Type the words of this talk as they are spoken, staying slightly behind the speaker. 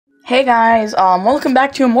Hey guys, welcome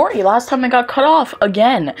back to Immorty. Last time I got cut off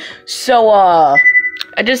again. So, I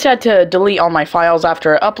just had to delete all my files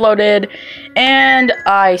after it uploaded, and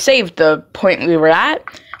I saved the point we were at,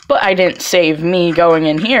 but I didn't save me going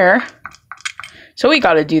in here. So we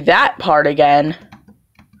gotta do that part again.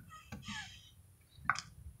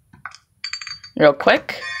 Real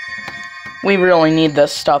quick. We really need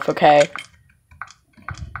this stuff, okay?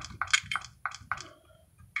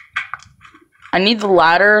 I need the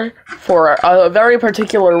ladder for a very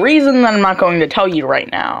particular reason that I'm not going to tell you right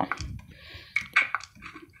now.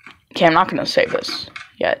 Okay, I'm not going to save this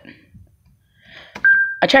yet.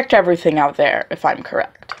 I checked everything out there, if I'm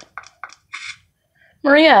correct.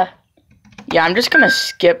 Maria! Yeah, I'm just going to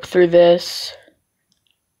skip through this.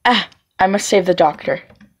 I must save the doctor.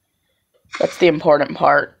 That's the important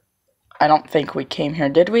part. I don't think we came here,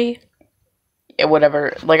 did we? Yeah,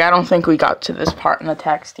 whatever. Like, I don't think we got to this part in the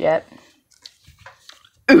text yet.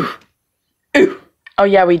 Ooh. Ooh. Oh,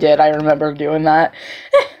 yeah, we did. I remember doing that.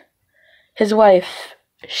 His wife.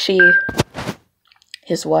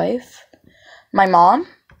 His wife? My mom?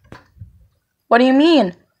 What do you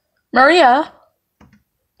mean? Maria?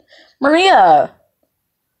 Maria!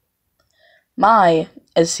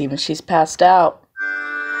 It seems she's passed out.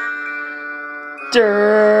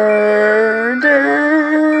 Dur,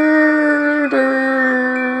 dur,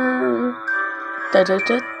 dur. Da, da,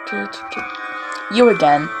 da, da, da. You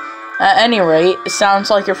again. At any rate, it sounds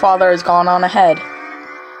like your father has gone on ahead,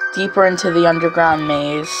 deeper into the underground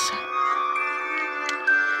maze.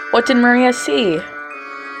 What did Maria see?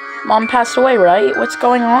 Mom passed away, right? What's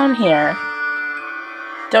going on here?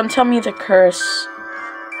 Don't tell me the curse.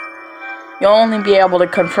 You'll only be able to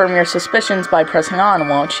confirm your suspicions by pressing on,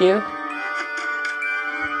 won't you?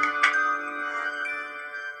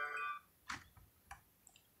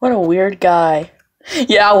 What a weird guy.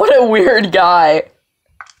 Yeah, what a weird guy.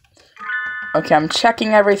 Okay, I'm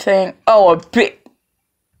checking everything. Oh, a bit.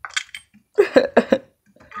 I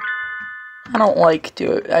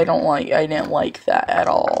didn't like that at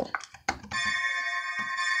all.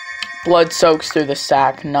 Blood soaks through the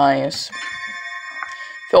sack. Nice.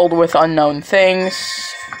 Filled with unknown things.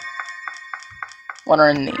 What are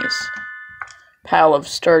in these? Pile of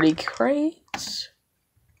sturdy crates.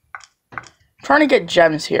 Trying to get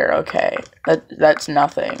gems here. Okay, that's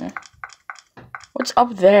nothing. What's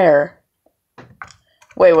up there?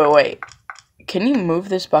 Wait. Can you move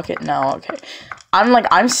this bucket? No. Okay.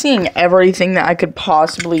 I'm seeing everything that I could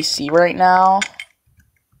possibly see right now.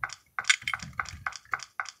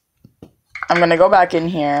 I'm gonna go back in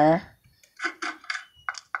here.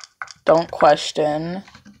 Don't question.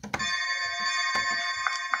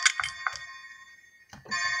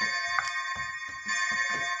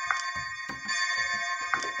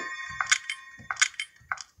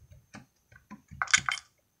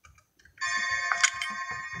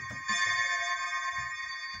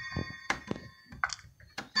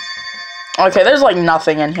 Okay, there's like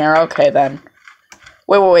nothing in here. Okay, then.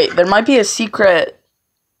 Wait. There might be a secret.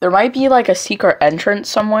 There might be like a secret entrance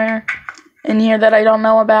somewhere in here that I don't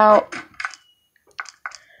know about.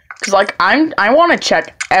 Cause like I want to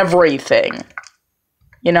check everything.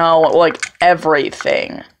 You know, like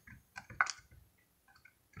everything.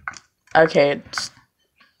 Okay.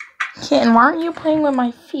 Kitten, why aren't you playing with my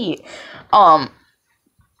feet?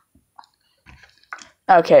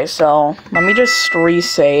 Okay, so let me just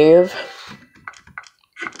resave.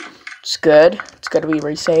 It's good. It's good we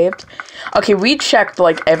resaved. Okay, we checked,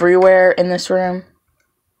 like, everywhere in this room.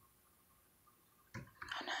 Oh,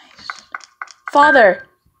 nice. Father!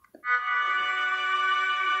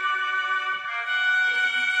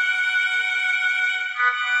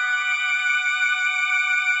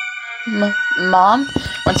 Mom?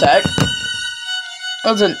 One sec.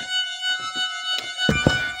 Listen.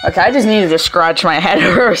 Okay, I just needed to scratch my head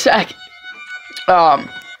for a sec.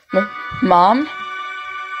 Mom?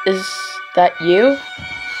 Is that you?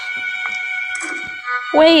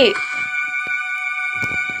 Wait.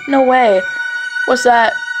 No way. Was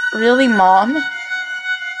that really Mom?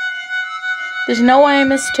 There's no way I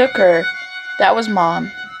mistook her. That was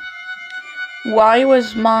Mom. Why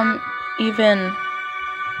was Mom even...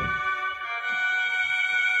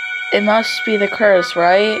 It must be the curse,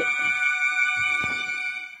 right?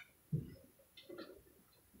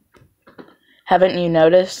 Haven't you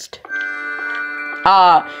noticed?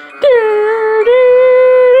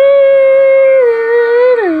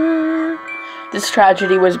 This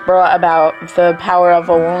tragedy was brought about the power of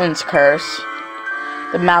a woman's curse.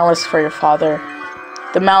 The malice for your father.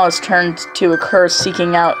 The malice turned to a curse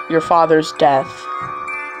seeking out your father's death.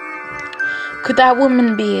 Could that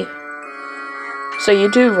woman be... So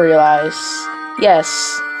you do realize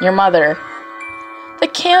Yes, your mother.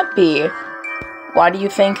 That can't be. Why do you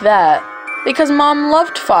think that? Because Mom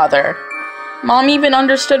loved Father. Mom even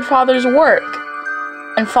understood Father's work.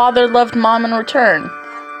 And Father loved Mom in return.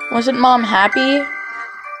 Wasn't Mom happy?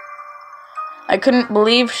 I couldn't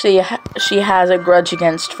believe she has a grudge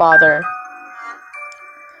against Father.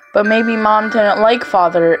 But maybe Mom didn't like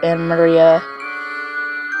Father and Maria.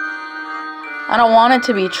 I don't want it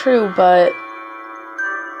to be true, but...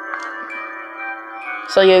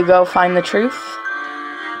 So you go find the truth?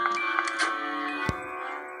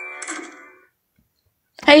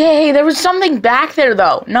 Hey, there was something back there,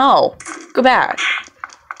 though. No. Go back.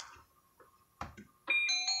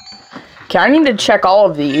 Okay, I need to check all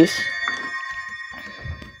of these.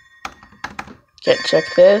 Okay, check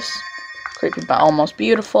this. Creepy but almost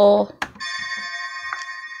beautiful.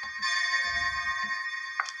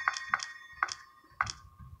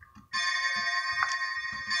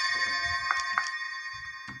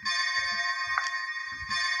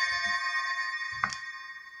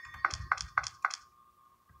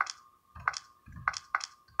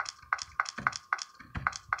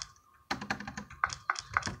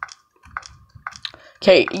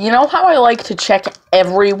 Okay, you know how I like to check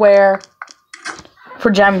everywhere for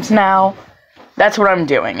gems now? That's what I'm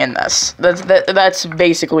doing in this. That's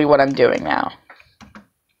basically what I'm doing now.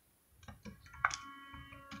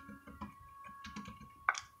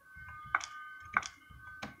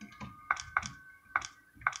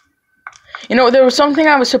 You know, there was something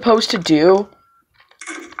I was supposed to do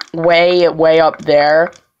way up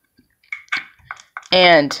there.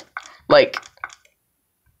 And, like,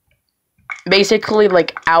 basically,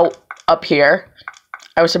 like, up here.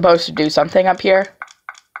 I was supposed to do something up here.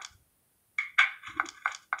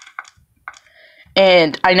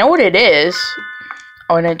 And I know what it is.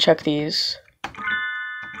 Oh, I didn't check these.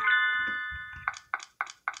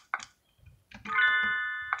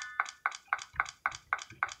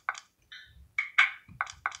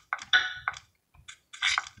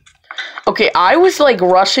 Okay, I was, like,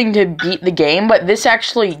 rushing to beat the game, but this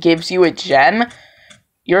actually gives you a gem.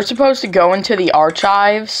 You're supposed to go into the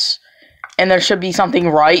archives, and there should be something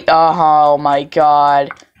right. Oh my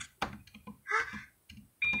god.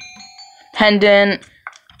 Pendant.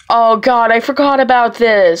 Oh god, I forgot about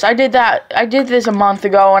this. I did this a month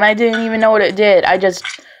ago, and I didn't even know what it did. I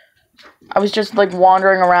was just, like,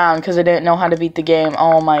 wandering around because I didn't know how to beat the game.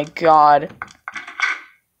 Oh my god.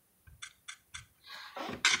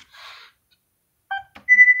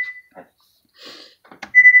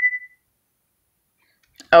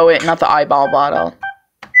 Oh wait, not the eyeball bottle.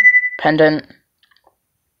 Pendant.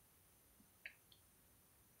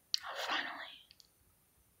 Oh, finally.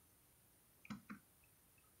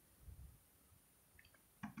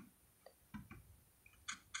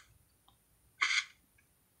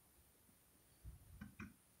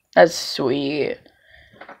 That's sweet.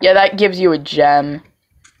 Yeah, that gives you a gem.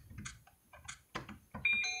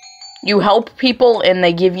 You help people and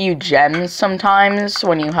they give you gems sometimes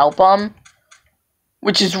when you help them.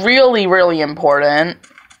 Which is really, really important.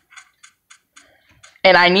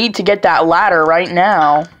 And I need to get that ladder right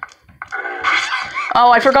now. Oh,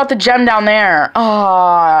 I forgot the gem down there.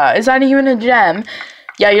 Ah, is that even a gem?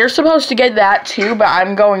 Yeah, you're supposed to get that too, but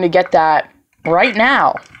I'm going to get that right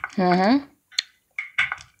now. There's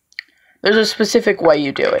a specific way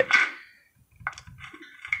you do it.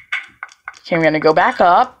 Okay, I'm gonna go back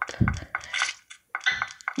up.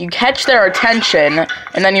 You catch their attention,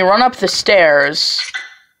 and then you run up the stairs,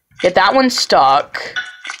 get that one stuck,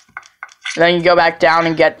 and then you go back down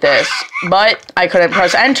and get this. But I couldn't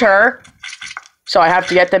press enter, so I have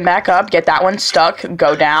to get them back up, get that one stuck,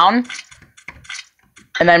 go down,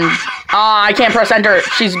 and then, I can't press enter.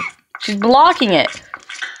 She's blocking it.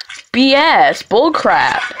 BS,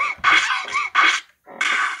 bullcrap.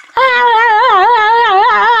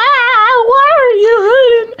 Why are you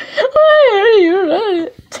running? Why are you running?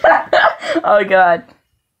 Oh god.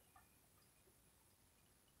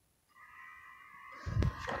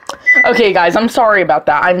 Okay guys, I'm sorry about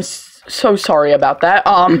that. I'm so sorry about that.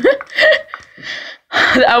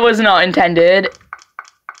 That was not intended.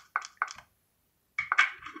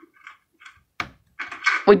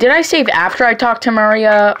 Wait, did I save after I talked to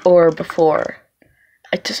Maria or before?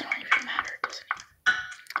 It doesn't even matter. It doesn't even...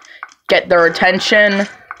 Get their attention.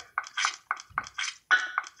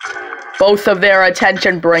 Both of their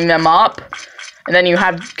attention, bring them up. And then you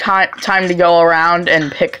have time to go around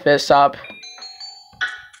and pick this up.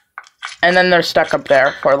 And then they're stuck up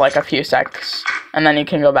there for like a few seconds. And then you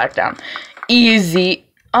can go back down. Easy.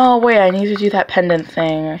 Oh, wait, I need to do that pendant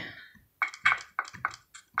thing.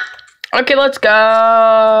 Okay, let's go.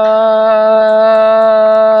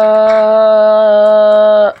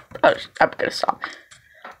 Oh, I'm gonna stop.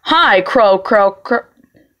 Hi, crow, crow, crow.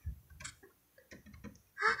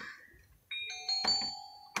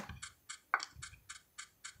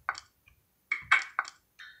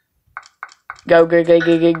 Go, go, go,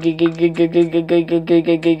 go, go, go, go, go, go, go, go, go,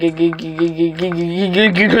 go, go, go, go.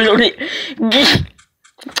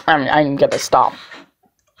 I'm gonna stop.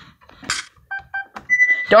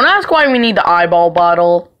 Don't ask why we need the eyeball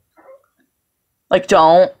bottle. Like,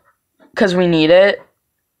 don't. Because we need it.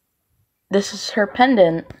 This is her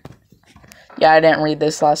pendant. Yeah, I didn't read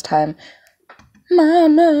this last time.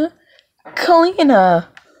 Mama. Colina.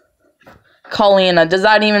 Colina. Does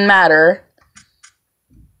that even matter?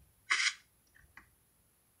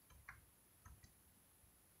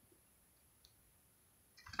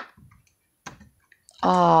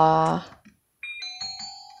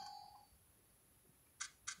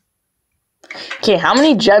 Okay, how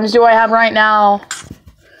many gems do I have right now?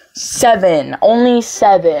 7. Only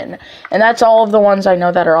 7. And that's all of the ones I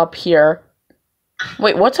know that are up here.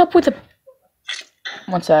 Wait, what's up with the...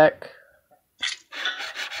 One sec.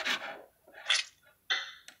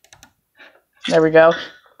 There we go.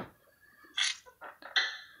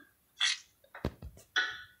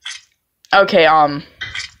 Okay,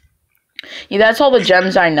 yeah, that's all the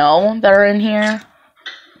gems I know that are in here.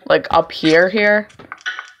 Like, up here.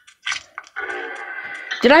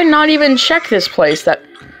 Did I not even check this place that...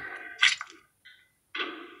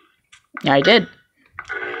 Yeah, I did.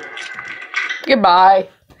 Goodbye.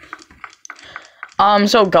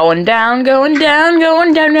 So going down.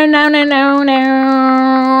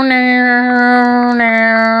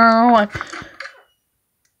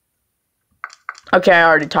 Okay, I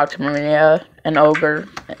already talked to Maria and Ogre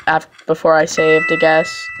before I saved, I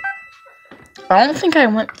guess. I don't think I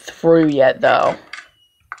went through yet, though.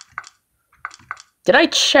 Did I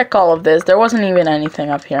check all of this? There wasn't even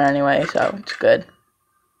anything up here anyway, so it's good.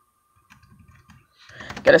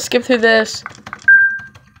 Gotta skip through this.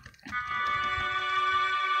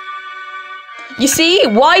 You see?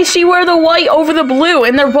 Why she wear the white over the blue?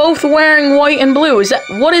 And they're both wearing white and blue.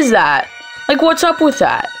 What is that? Like, what's up with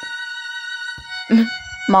that?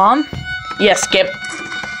 Mom? Yeah, skip.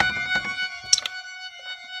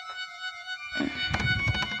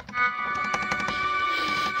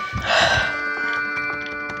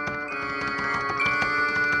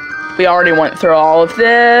 We already went through all of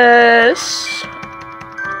this.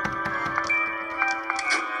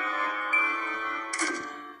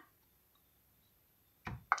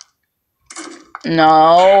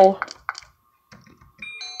 No.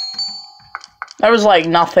 There was like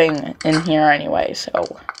nothing in here anyway, so.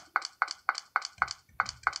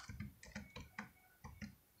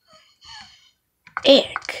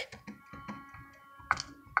 Ick.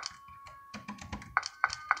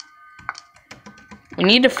 We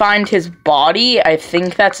need to find his body. I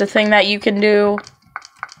think that's a thing that you can do.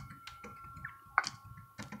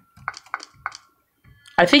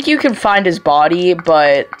 I think you can find his body,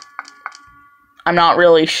 but I'm not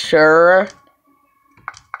really sure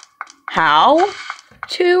how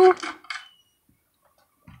to.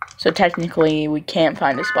 So technically, we can't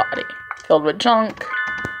find his body. Filled with junk.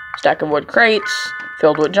 Stack of wood crates.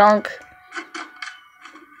 Filled with junk.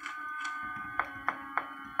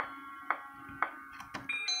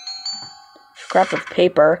 Scrap of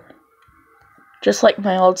paper. Just like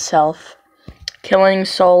my old self. Killing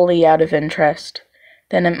solely out of interest.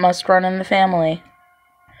 Then it must run in the family.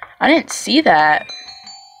 I didn't see that.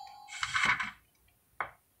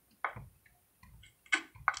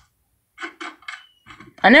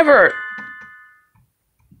 I never...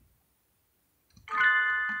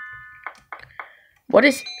 What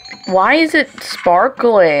is... Why is it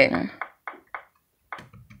sparkling?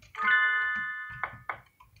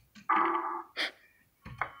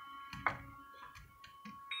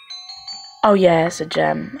 Oh yeah, it's a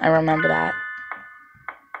gem. I remember that.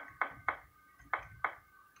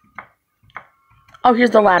 Oh,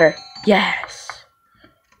 here's the ladder. Yes.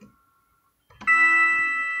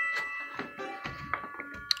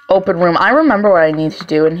 Open room. I remember what I need to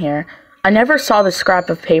do in here. I never saw the scrap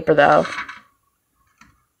of paper, though.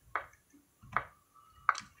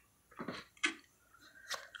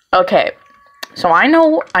 Okay. So I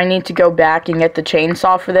know I need to go back and get the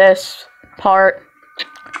chainsaw for this part.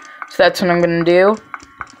 So that's what I'm gonna do.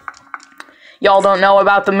 Y'all don't know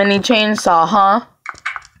about the mini chainsaw, huh?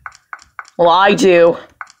 Well, I do.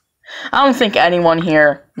 I don't think anyone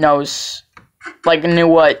here knows, like, knew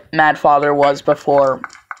what Mad Father was before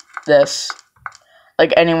this.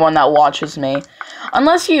 Like, anyone that watches me.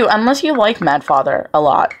 Unless you like Mad Father a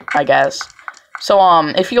lot, I guess. So,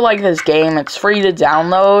 if you like this game, it's free to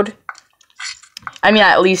download. I mean,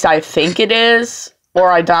 at least I think it is.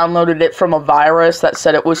 Or I downloaded it from a virus that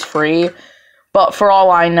said it was free. But for all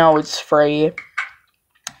I know, it's free.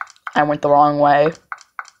 I went the wrong way.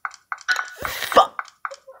 Fuck.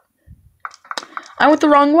 I went the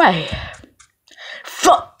wrong way.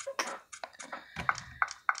 Fuck.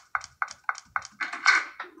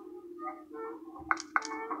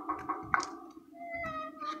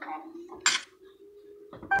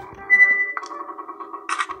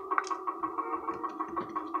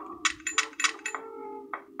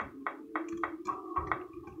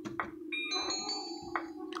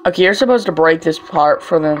 Okay, you're supposed to break this pot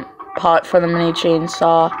for the mini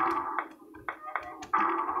chainsaw.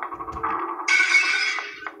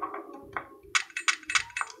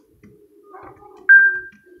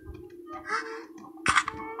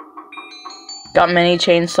 Got mini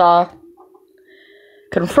chainsaw.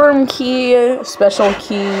 Confirm key, special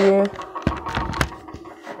key.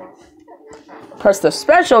 Press the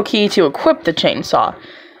special key to equip the chainsaw.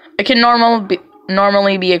 It can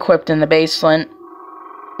normally be equipped in the basement.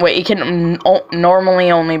 Wait, it can normally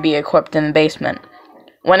only be equipped in the basement.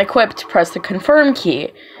 When equipped, press the confirm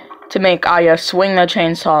key to make Aya swing the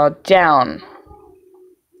chainsaw down.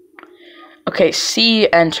 Okay,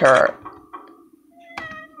 C, enter.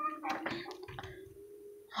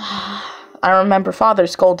 I remember Father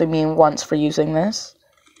scolding me once for using this.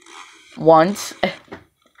 Once.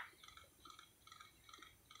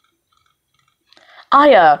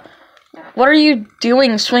 Aya, what are you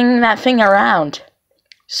doing swinging that thing around?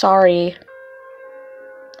 Sorry.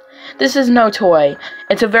 This is no toy.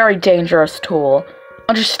 It's a very dangerous tool.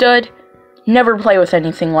 Understood? Never play with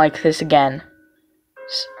anything like this again.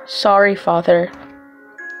 Sorry, Father.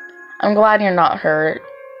 I'm glad you're not hurt.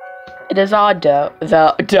 It is odd,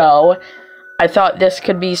 though. I thought this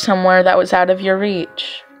could be somewhere that was out of your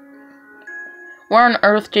reach. Where on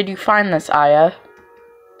earth did you find this, Aya?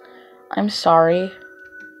 I'm sorry.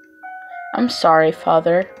 I'm sorry,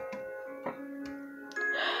 Father.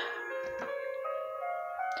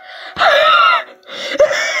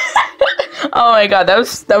 Oh my god, that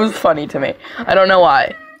was funny to me. I don't know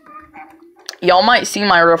why. Y'all might see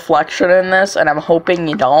my reflection in this, and I'm hoping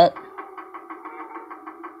you don't.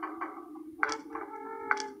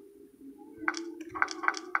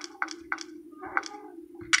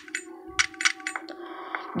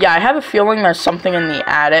 Yeah, I have a feeling there's something in the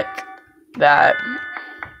attic that...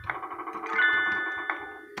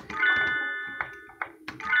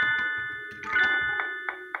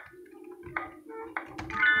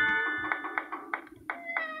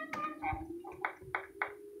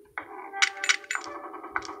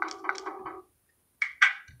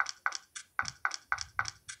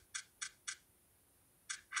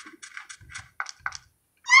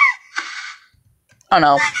 Oh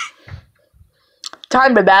no.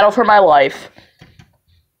 Time to battle for my life.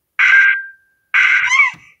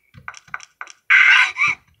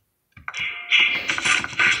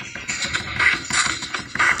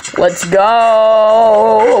 Let's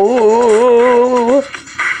go.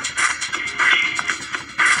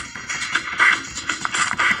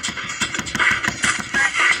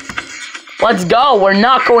 Let's go. We're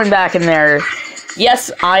not going back in there. Yes,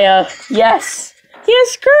 Aya. Yes.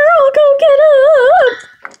 Yes, girl. Go get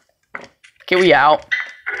up. Get we out.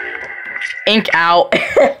 Ink out.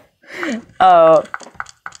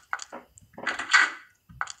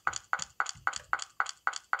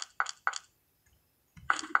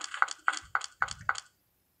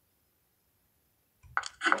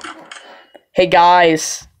 Hey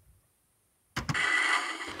guys.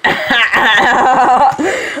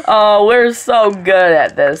 Oh, we're so good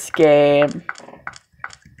at this game.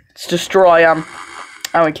 Let's destroy them.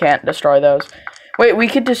 Oh, we can't destroy those. Wait, we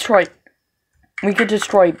could destroy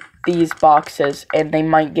these boxes, and they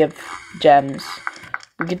might give gems.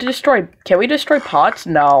 We could destroy... Can we destroy pots?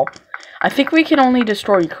 No. I think we can only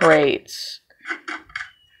destroy crates.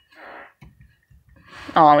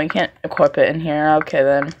 Oh, we can't equip it in here. Okay,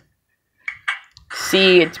 then.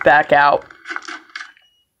 See, it's back out.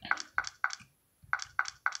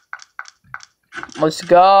 Let's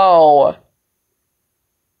go.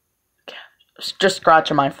 Just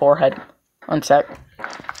scratching my forehead. One sec.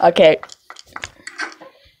 Okay.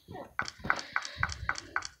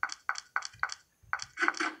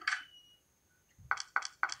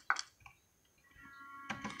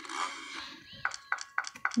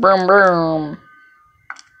 Boom, boom.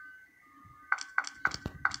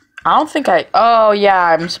 I don't think I... Oh, yeah,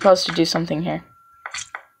 I'm supposed to do something here.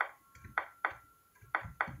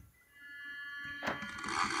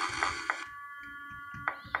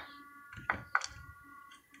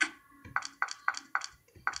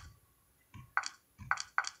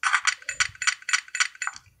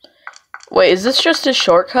 Wait, is this just a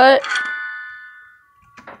shortcut?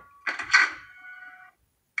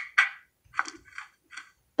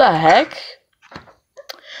 The heck?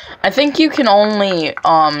 I think you can only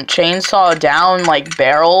chainsaw down like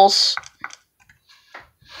barrels.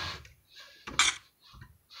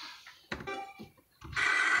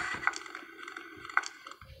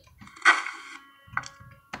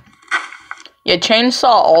 Yeah, chainsaw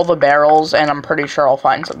all the barrels, and I'm pretty sure I'll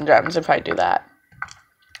find some gems if I do that.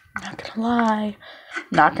 Not gonna lie.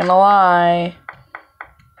 Not gonna lie.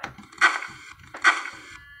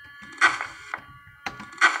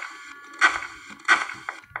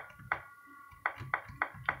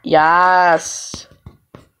 Yes.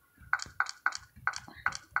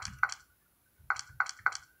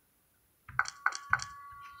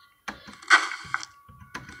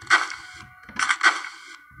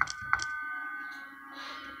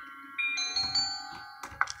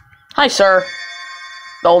 Hi, sir.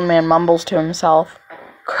 The old man mumbles to himself.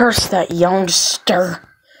 Curse that youngster.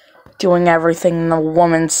 Doing everything the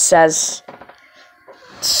woman says.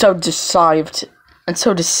 So deceived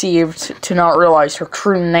to not realize her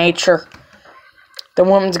true nature. The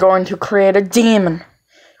woman's going to create a demon.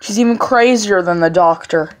 She's even crazier than the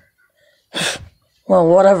doctor. Well,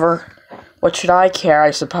 whatever. What should I care,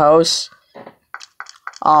 I suppose?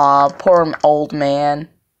 Aw, poor old man.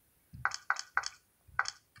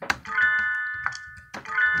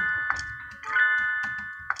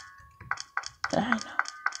 I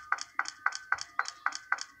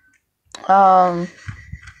know.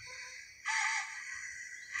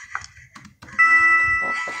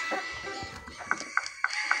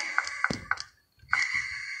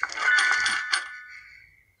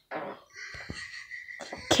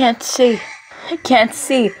 Can't see. Can't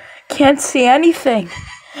see. Can't see anything.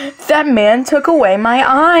 That man took away my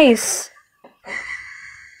eyes.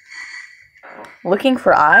 Looking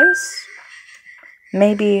for eyes?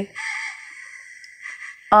 Maybe.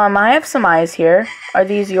 I have some eyes here. Are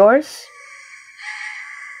these yours?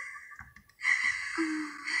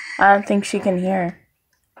 I don't think she can hear.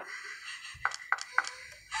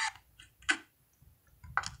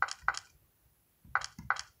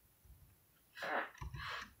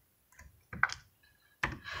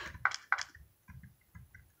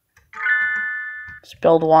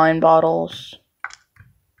 Spilled wine bottles.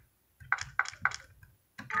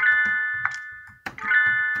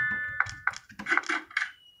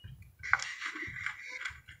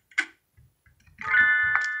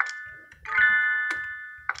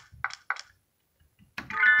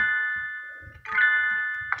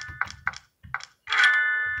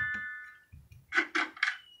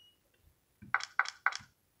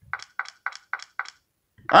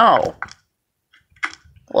 Oh.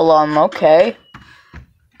 Well, okay.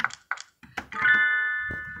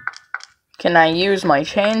 Can I use my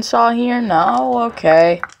chainsaw here? No?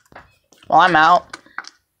 Okay. Well, I'm out.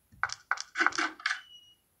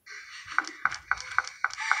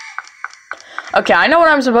 Okay, I know what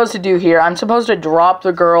I'm supposed to do here. I'm supposed to drop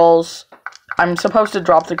the girls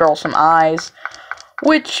some eyes.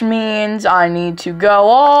 Which means I need to go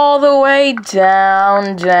all the way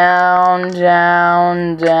down, down,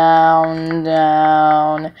 down, down,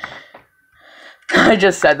 down. I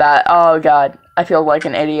just said that. Oh, God. I feel like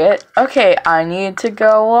an idiot. Okay, I need to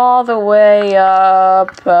go all the way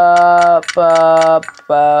up, up, up,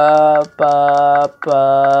 up, up,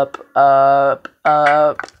 up, up,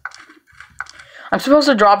 up. I'm supposed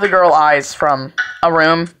to drop the girl eyes from a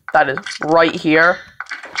room that is right here.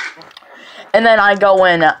 And then I go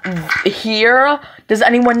in here. Does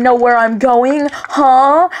anyone know where I'm going?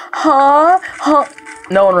 Huh? Huh? Huh?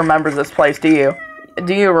 No one remembers this place, do you?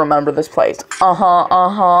 Do you remember this place? Uh-huh,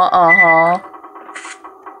 uh-huh, uh-huh.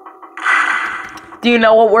 Do you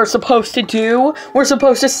know what we're supposed to do? We're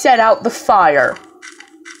supposed to set out the fire.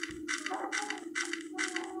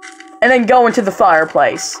 And then go into the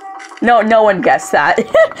fireplace. No one guessed that.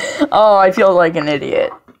 Oh, I feel like an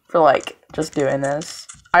idiot for, like, just doing this.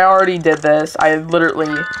 I already did this. I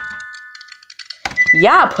literally...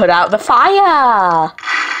 Yeah, put out the fire!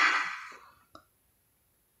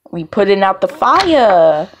 We putting out the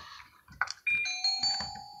fire!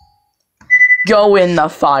 Go in the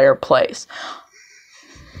fireplace.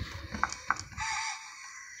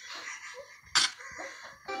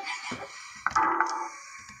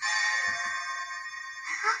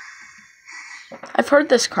 I've heard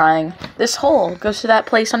this crying. This hole goes to that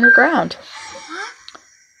place underground.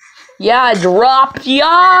 Yeah, drop the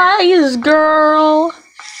eyes, girl!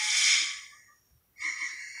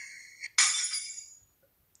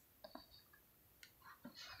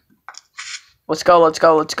 Let's go, let's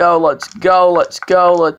go, let's go, let's go, let's go, let's